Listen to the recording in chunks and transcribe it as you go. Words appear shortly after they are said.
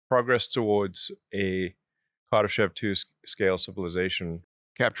progress towards a Kardashev II scale civilization.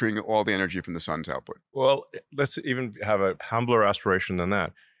 Capturing all the energy from the sun's output. Well, let's even have a humbler aspiration than that.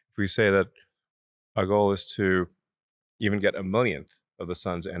 If we say that our goal is to even get 1/1,000,000th of the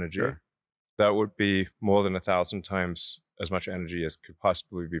sun's energy, Sure. that would be more than 1,000 times as much energy as could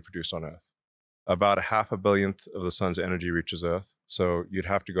possibly be produced on Earth. About 500,000,000th of the sun's energy reaches Earth. So you'd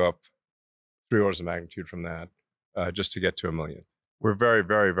have to go up 3 orders of magnitude from that just to get to 1,000,000th. We're very,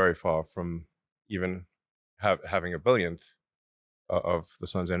 very, very far from even having 1/1000,000th of the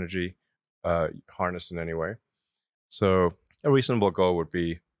sun's energy harnessed in any way. So a reasonable goal would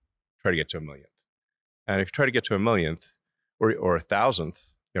be try to get to 1,000,000th. And if you try to get to 1,000,000th or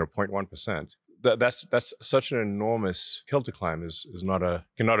 1,000th, 0.1%, that's such an enormous hill to climb. Is not a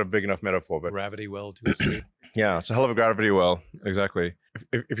big enough metaphor, but Gravity well to escape. yeah, it's a hell of a gravity well. Exactly.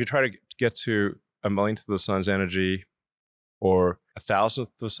 If you try to get to 1,000,000th of the sun's energy or 1,000th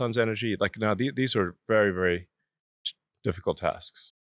of the sun's energy, like now these are very, very difficult tasks.